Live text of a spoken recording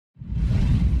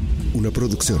una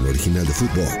producción original de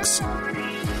Footbox.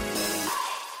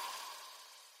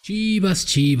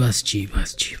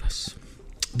 Chivas.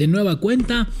 De nueva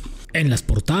cuenta en las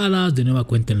portadas, de nueva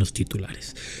cuenta en los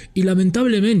titulares. Y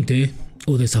lamentablemente,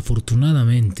 o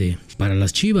desafortunadamente, para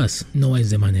las Chivas no es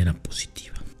de manera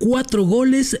positiva. 4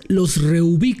 goles los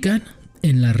reubican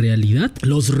en la realidad,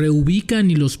 los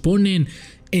reubican y los ponen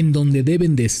en donde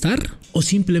deben de estar, o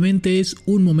simplemente es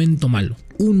un momento malo,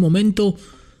 un momento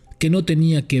que no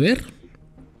tenía que ver,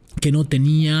 que no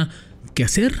tenía que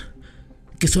hacer,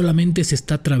 que solamente se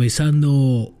está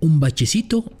atravesando un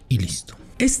bachecito y listo.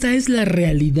 Esta es la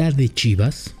realidad de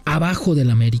Chivas, abajo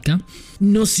del América,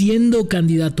 no siendo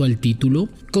candidato al título,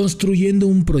 construyendo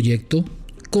un proyecto,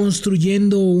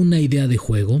 construyendo una idea de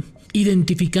juego,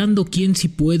 identificando quién sí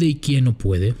puede y quién no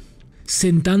puede,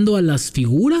 sentando a las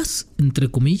figuras, entre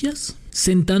comillas,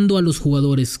 sentando a los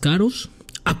jugadores caros,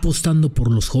 apostando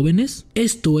por los jóvenes.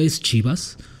 Esto es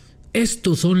Chivas.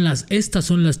 Estas son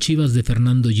las Chivas de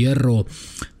Fernando Hierro,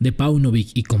 de Paunovic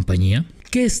y compañía.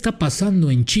 ¿Qué está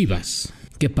pasando en Chivas?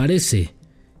 Que parece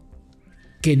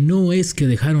que no es que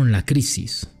dejaron la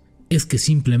crisis, es que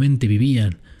simplemente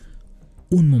vivían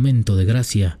un momento de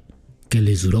gracia que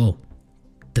les duró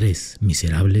 3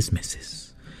 miserables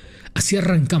meses. Así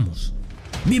arrancamos.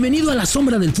 Bienvenido a La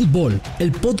Sombra del Fútbol,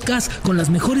 el podcast con las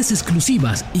mejores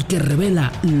exclusivas y que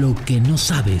revela lo que no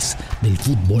sabes del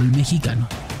fútbol mexicano.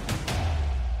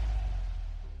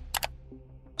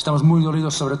 Estamos muy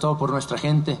dolidos sobre todo por nuestra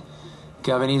gente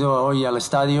que ha venido hoy al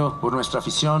estadio, por nuestra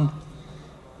afición.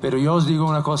 Pero yo os digo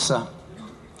una cosa,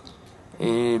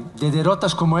 de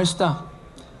derrotas como esta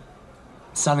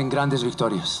salen grandes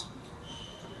victorias.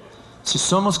 Si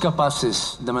somos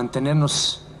capaces de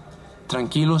mantenernos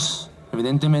tranquilos,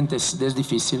 evidentemente es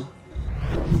difícil.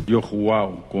 Yo he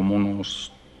jugado como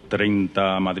unos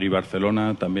 30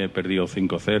 Madrid-Barcelona, también he perdido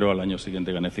 5-0, al año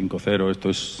siguiente gané 5-0, esto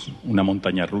es una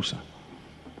montaña rusa.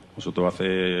 Nosotros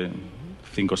hace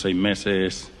 5 o 6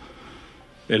 meses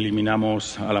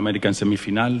eliminamos al América en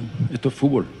semifinal. Esto es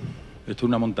fútbol, esto es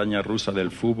una montaña rusa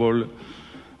del fútbol.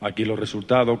 Aquí los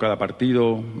resultados, cada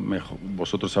partido,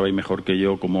 vosotros sabéis mejor que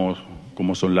yo cómo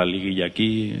son las liguillas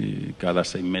aquí, cada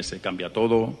 6 meses cambia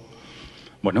todo.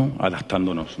 Bueno,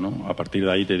 adaptándonos, ¿no? A partir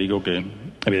de ahí te digo que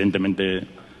evidentemente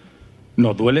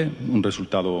nos duele un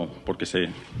resultado porque sé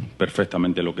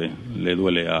perfectamente lo que le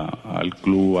duele al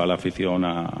club, a la afición,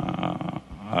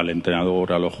 al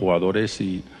entrenador, a los jugadores,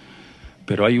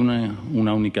 pero hay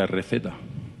una única receta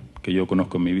que yo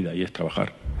conozco en mi vida y es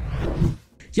trabajar.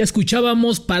 Ya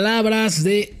escuchábamos palabras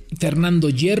de Fernando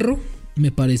Hierro,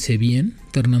 me parece bien,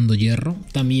 Fernando Hierro.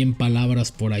 También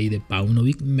palabras por ahí de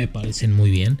Paunovic, me parecen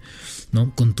muy bien,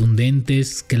 ¿no?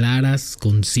 Contundentes, claras,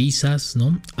 concisas,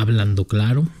 ¿no? Hablando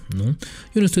claro, ¿no?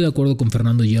 Yo no estoy de acuerdo con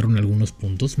Fernando Hierro en algunos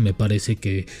puntos, me parece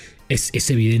que es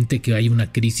evidente que hay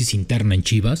una crisis interna en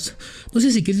Chivas. No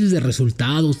sé si crisis de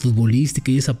resultados, futbolística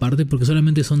y esa parte, porque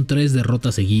solamente son 3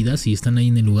 derrotas seguidas y están ahí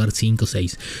en el lugar 5 o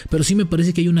 6. Pero sí me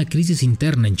parece que hay una crisis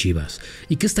interna en Chivas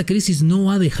y que esta crisis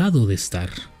no ha dejado de estar.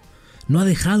 No ha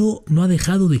dejado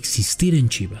de existir en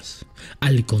Chivas.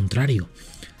 Al contrario,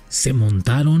 se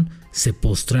montaron, se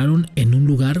postraron en un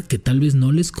lugar que tal vez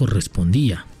no les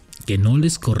correspondía.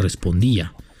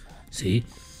 ¿Sí?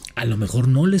 A lo mejor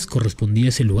no les correspondía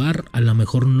ese lugar, a lo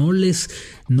mejor no era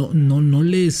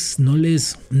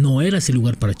ese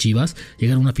lugar para Chivas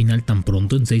llegar a una final tan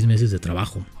pronto en 6 meses de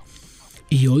trabajo.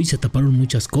 Y hoy se taparon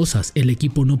muchas cosas, el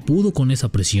equipo no pudo con esa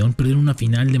presión, perdieron una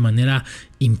final de manera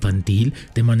infantil,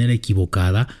 de manera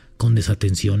equivocada, con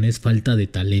desatenciones, falta de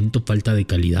talento, falta de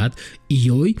calidad, y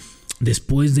hoy,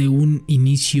 después de un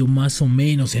inicio más o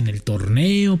menos en el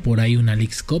torneo, por ahí una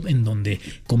Leagues Cup en donde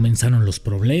comenzaron los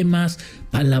problemas,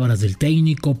 palabras del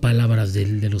técnico, palabras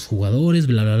de los jugadores,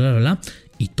 bla, bla, bla, bla,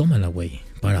 y tómala, güey,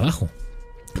 para abajo.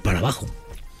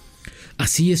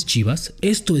 Así es Chivas,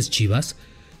 esto es Chivas.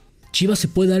 Chivas se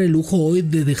puede dar el lujo hoy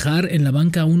de dejar en la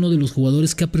banca a uno de los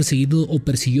jugadores que ha perseguido o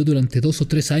persiguió durante 2 o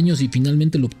 3 años y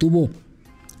finalmente lo obtuvo.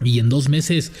 Y en 2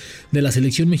 meses de la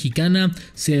selección mexicana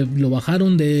se lo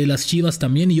bajaron de las Chivas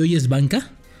también y hoy es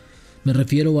banca. Me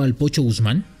refiero al Pocho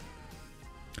Guzmán.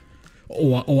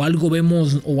 O algo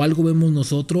vemos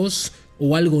nosotros,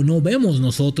 o algo no vemos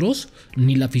nosotros,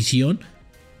 ni la afición,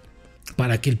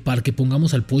 para que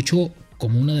pongamos al Pocho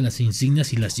como una de las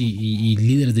insignias y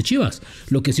líderes de Chivas.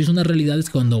 Lo que sí es una realidad es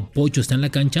que cuando Pocho está en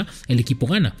la cancha, el equipo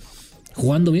gana.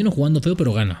 Jugando bien o jugando feo,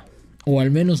 pero gana. O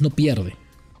al menos no pierde.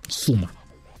 Suma.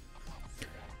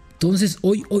 Entonces,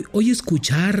 hoy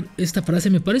escuchar esta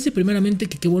frase me parece primeramente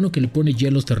que qué bueno que le pone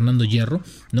hielos Fernando Hierro,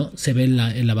 ¿no? Se ve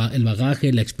el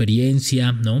bagaje, la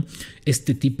experiencia, ¿no?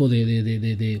 Este tipo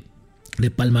de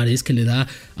de palmarés que le da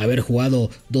haber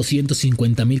jugado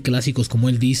 250,000 clásicos, como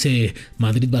él dice,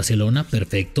 Madrid-Barcelona,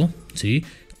 perfecto, ¿sí?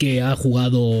 Que ha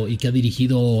jugado y que ha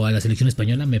dirigido a la selección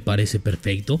española, me parece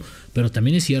perfecto, pero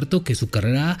también es cierto que su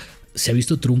carrera se ha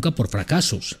visto trunca por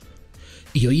fracasos,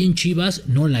 y hoy en Chivas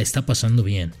no la está pasando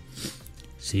bien,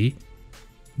 ¿sí?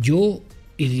 Yo,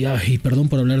 y perdón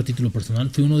por hablar a título personal,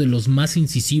 fui uno de los más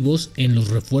incisivos en los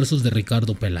refuerzos de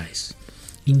Ricardo Peláez,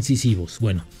 incisivos.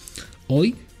 Bueno,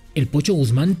 hoy el Pocho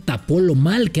Guzmán tapó lo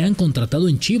mal que han contratado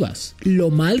en Chivas.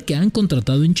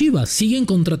 Siguen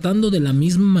contratando de la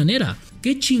misma manera.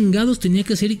 ¿Qué chingados tenía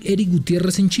que hacer Eric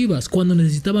Gutiérrez en Chivas cuando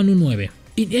necesitaban un 9?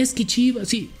 Y es que Chivas,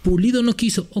 sí, Pulido no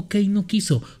quiso. Ok, no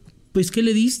quiso. Pues ¿qué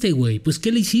le diste, güey? Pues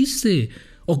 ¿qué le hiciste?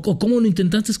 ¿O cómo lo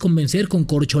intentaste convencer con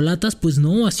corcholatas? Pues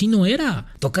no, así no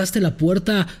era. Tocaste la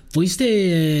puerta,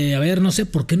 fuiste, a ver, no sé,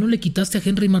 ¿por qué no le quitaste a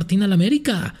Henry Martín al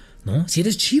América? ¿No? Si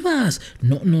eres Chivas,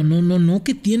 no,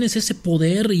 que tienes ese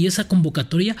poder y esa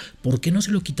convocatoria, ¿por qué no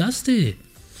se lo quitaste?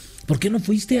 ¿Por qué no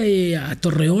fuiste a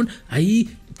Torreón? Ahí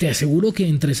te aseguro que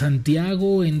entre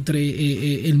Santiago,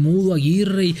 entre el Mudo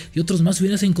Aguirre y otros más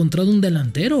hubieras encontrado un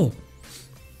delantero.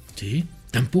 ¿Sí?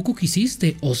 Tampoco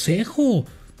quisiste. Osejo,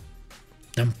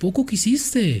 tampoco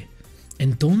quisiste.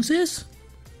 Entonces,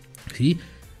 ¿sí?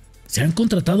 Se han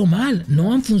contratado mal,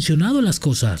 no han funcionado las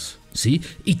cosas. ¿Sí?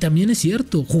 Y también es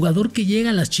cierto, jugador que llega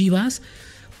a las Chivas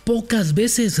pocas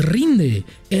veces rinde.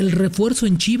 El refuerzo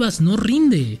en Chivas no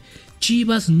rinde.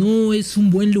 Chivas no es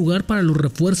un buen lugar para los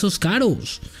refuerzos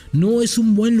caros. No es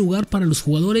un buen lugar para los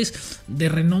jugadores de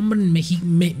renombre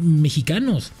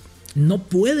mexicanos. No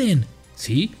pueden,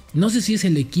 ¿sí? No sé si es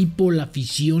el equipo, la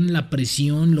afición, la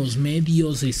presión, los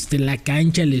medios, la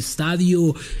cancha, el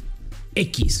estadio,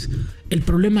 X. El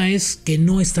problema es que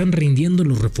no están rindiendo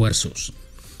los refuerzos.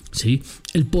 ¿Sí?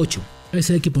 El Pocho,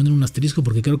 ese hay que poner un asterisco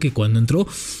porque creo que cuando entró,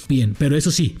 bien, pero eso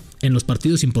sí, en los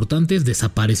partidos importantes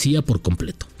desaparecía por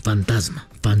completo. Fantasma.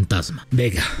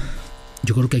 Vega,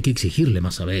 yo creo que hay que exigirle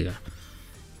más a Vega.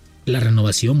 La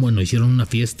renovación, bueno, hicieron una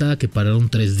fiesta que pararon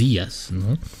 3 días,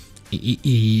 ¿no?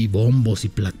 Y bombos y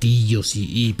platillos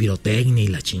y pirotecnia y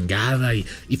la chingada y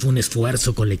fue un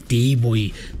esfuerzo colectivo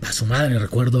y a su madre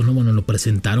recuerdo, ¿no? Bueno, lo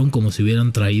presentaron como si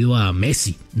hubieran traído a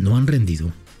Messi. No han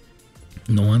rendido.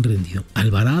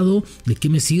 Alvarado, ¿de qué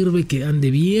me sirve que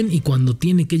ande bien? Y cuando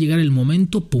tiene que llegar el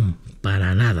momento, ¡pum!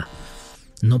 Para nada.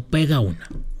 No pega una.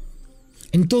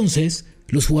 Entonces,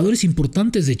 los jugadores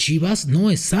importantes de Chivas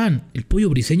no están. El Pollo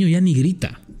Briseño ya ni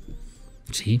grita.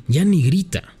 ¿Sí? Ya ni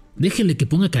grita. Déjenle que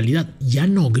ponga calidad. Ya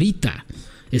no grita.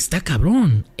 Está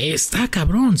cabrón,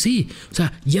 sí. O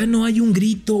sea, ya no hay un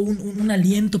grito, un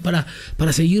aliento para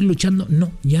seguir luchando.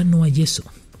 No, ya no hay eso.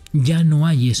 Ya no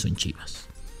hay eso en Chivas.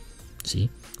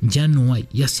 ¿Sí? Ya no hay,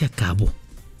 ya se acabó,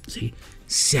 ¿sí?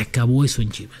 Se acabó eso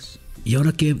en Chivas. ¿Y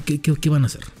ahora qué van a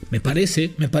hacer? Me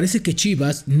parece que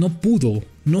Chivas no pudo,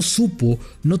 no supo,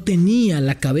 no tenía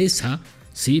la cabeza,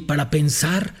 ¿sí? Para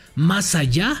pensar más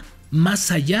allá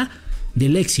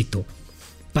del éxito,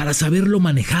 para saberlo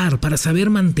manejar, para saber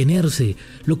mantenerse.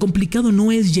 Lo complicado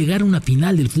no es llegar a una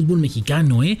final del fútbol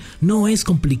mexicano, ¿eh? No es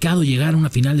complicado llegar a una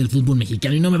final del fútbol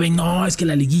mexicano. Y no me ven, no, es que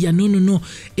la liguilla, no.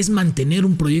 Es mantener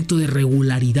un proyecto de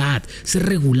regularidad, ser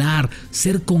regular,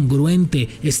 ser congruente,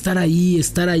 estar ahí,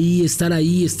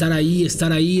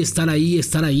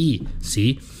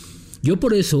 ¿sí? Yo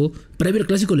por eso, previo al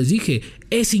clásico les dije,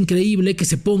 es increíble que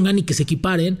se pongan y que se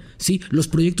equiparen, ¿sí? Los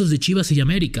proyectos de Chivas y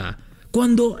América.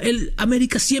 Cuando el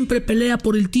América siempre pelea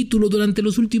por el título durante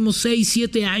los últimos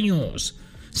 6-7 años.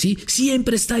 ¿Sí?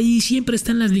 Siempre está ahí, siempre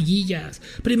está en las liguillas.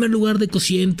 Primer lugar de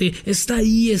cociente, está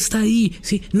ahí.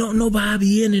 ¿Sí? No va,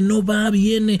 viene,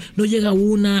 no llega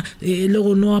una,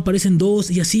 luego no aparecen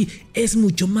 2 y así. Es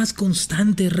mucho más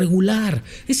constante, regular.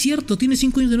 Es cierto, tiene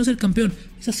 5 años de no ser campeón.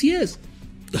 Así es.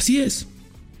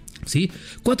 ¿Sí?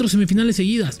 4 semifinales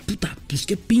seguidas. Puta, pues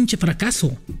qué pinche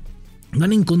fracaso.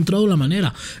 Han encontrado la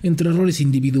manera, entre errores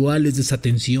individuales,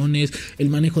 desatenciones, el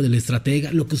manejo de la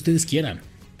estratega, lo que ustedes quieran.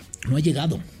 No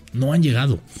han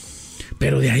llegado.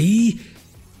 Pero de ahí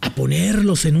a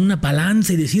ponerlos en una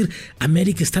balanza y decir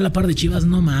América está a la par de Chivas,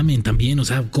 no mamen también, o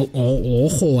sea,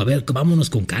 ojo, a ver, vámonos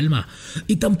con calma.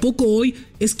 Y tampoco hoy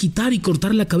es quitar y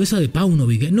cortar la cabeza de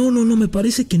Paunovic. No, me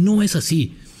parece que no es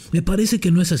así.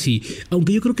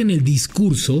 Aunque yo creo que en el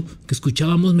discurso que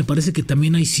escuchábamos me parece que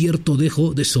también hay cierto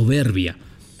dejo de soberbia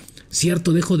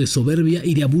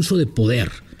y de abuso de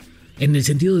poder. En el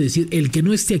sentido de decir, el que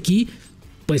no esté aquí,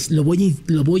 pues lo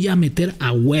voy a meter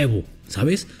a huevo,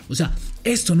 ¿sabes? O sea,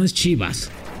 esto no es Chivas.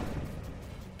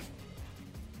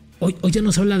 Hoy ya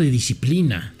nos habla de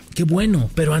disciplina. Qué bueno,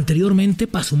 pero anteriormente,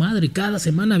 pa' su madre, cada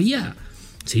semana había,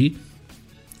 ¿sí?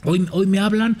 Hoy me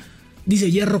hablan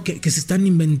Dice Hierro que se están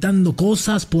inventando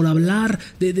cosas por hablar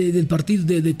del partido,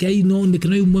 de que no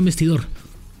hay un buen vestidor.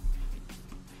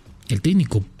 El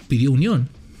técnico pidió unión.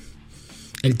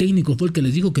 El técnico fue el que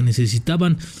les dijo que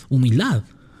necesitaban humildad.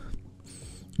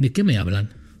 ¿De qué me hablan?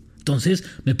 Entonces,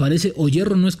 me parece, o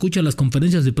Hierro no escucha las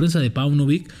conferencias de prensa de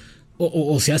Paunovic,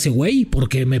 o se hace güey,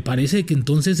 porque me parece que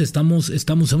entonces estamos,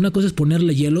 una cosa es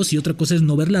ponerle hielos y otra cosa es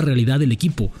no ver la realidad del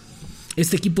equipo.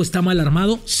 ¿Este equipo está mal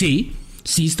armado? Sí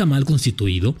está mal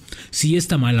constituido, sí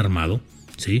está mal armado,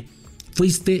 sí.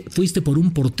 Fuiste por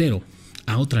un portero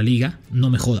a otra liga,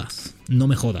 no me jodas,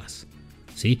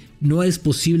 sí. No es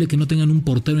posible que no tengan un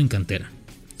portero en cantera.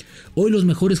 Hoy los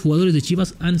mejores jugadores de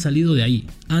Chivas han salido de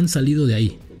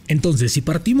ahí. Entonces, si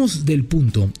partimos del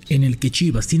punto en el que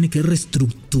Chivas tiene que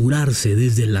reestructurarse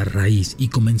desde la raíz y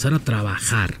comenzar a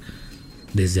trabajar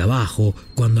desde abajo,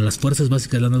 cuando las fuerzas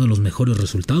básicas le han dado los mejores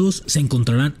resultados, se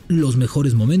encontrarán los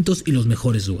mejores momentos y los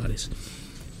mejores lugares.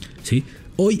 ¿Sí?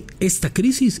 Hoy esta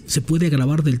crisis se puede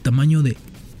agravar del tamaño de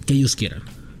que ellos quieran.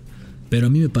 Pero a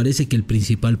mí me parece que el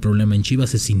principal problema en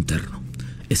Chivas es interno.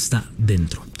 Está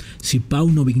dentro. Si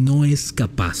Paunovic no es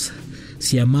capaz,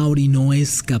 si Amauri no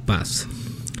es capaz,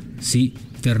 si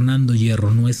Fernando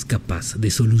Hierro no es capaz de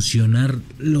solucionar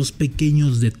los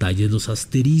pequeños detalles, los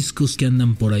asteriscos que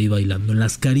andan por ahí bailando,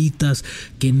 las caritas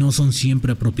que no son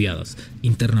siempre apropiadas,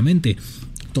 internamente,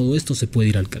 todo esto se puede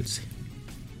ir al calce.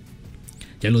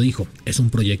 Ya lo dijo, es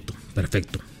un proyecto,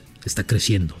 perfecto, está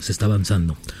creciendo, se está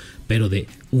avanzando, pero de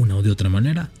una o de otra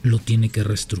manera lo tiene que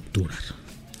reestructurar.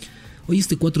 Hoy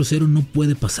este 4-0 no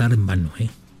puede pasar en vano,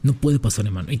 No puede pasar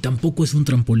en mano. Y tampoco es un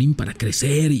trampolín para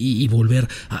crecer y volver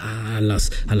a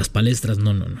las palestras.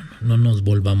 No nos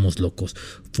volvamos locos.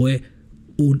 Fue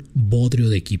un bodrio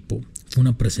de equipo. Fue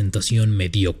una presentación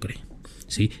mediocre,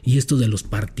 ¿sí? Y esto de los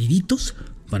partiditos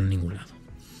para ningún lado.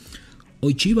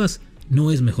 Hoy Chivas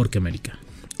no es mejor que América.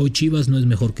 Hoy Chivas no es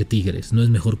mejor que Tigres, no es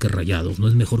mejor que Rayados, no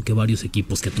es mejor que varios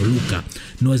equipos, que Toluca,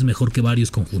 no es mejor que varios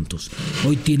conjuntos.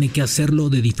 Hoy tiene que hacerlo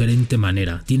de diferente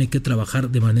manera, tiene que trabajar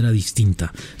de manera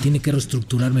distinta, tiene que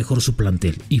reestructurar mejor su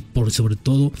plantel y por sobre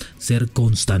todo ser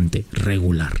constante,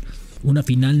 regular. Una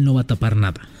final no va a tapar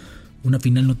nada, una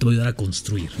final no te va a ayudar a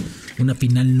construir, una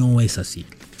final no es así.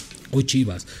 Hoy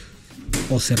Chivas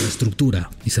o se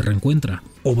reestructura y se reencuentra,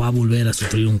 o va a volver a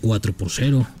sufrir un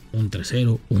 4-0, un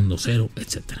 3-0, un 2-0,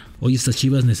 etc. Hoy estas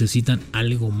Chivas necesitan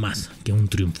algo más que un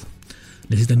triunfo.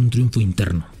 Necesitan un triunfo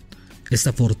interno.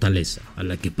 Esta fortaleza a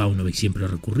la que Paunovic siempre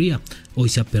recurría, hoy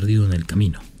se ha perdido en el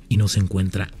camino y no se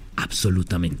encuentra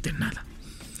absolutamente nada.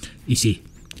 Y sí,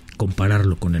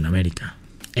 compararlo con el América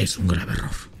es un grave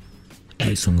error.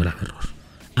 Es un grave error.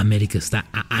 América está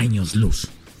a años luz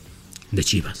de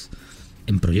Chivas.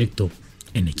 En proyecto,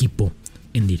 en equipo,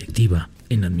 en directiva,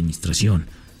 en administración,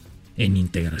 en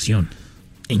integración,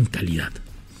 en calidad.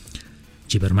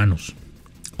 Chivermanos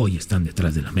hoy están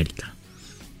detrás del América.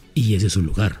 Y ese es su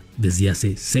lugar desde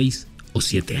hace 6 o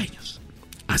 7 años.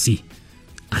 Así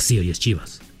hoy es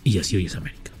Chivas y así hoy es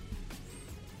América.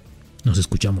 Nos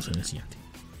escuchamos en el siguiente.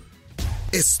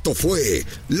 Esto fue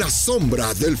La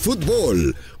Sombra del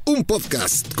Fútbol, un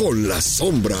podcast con La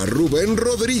Sombra Rubén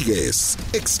Rodríguez,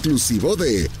 exclusivo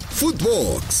de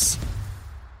Footbox.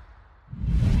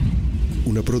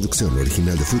 Una producción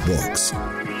original de Footbox.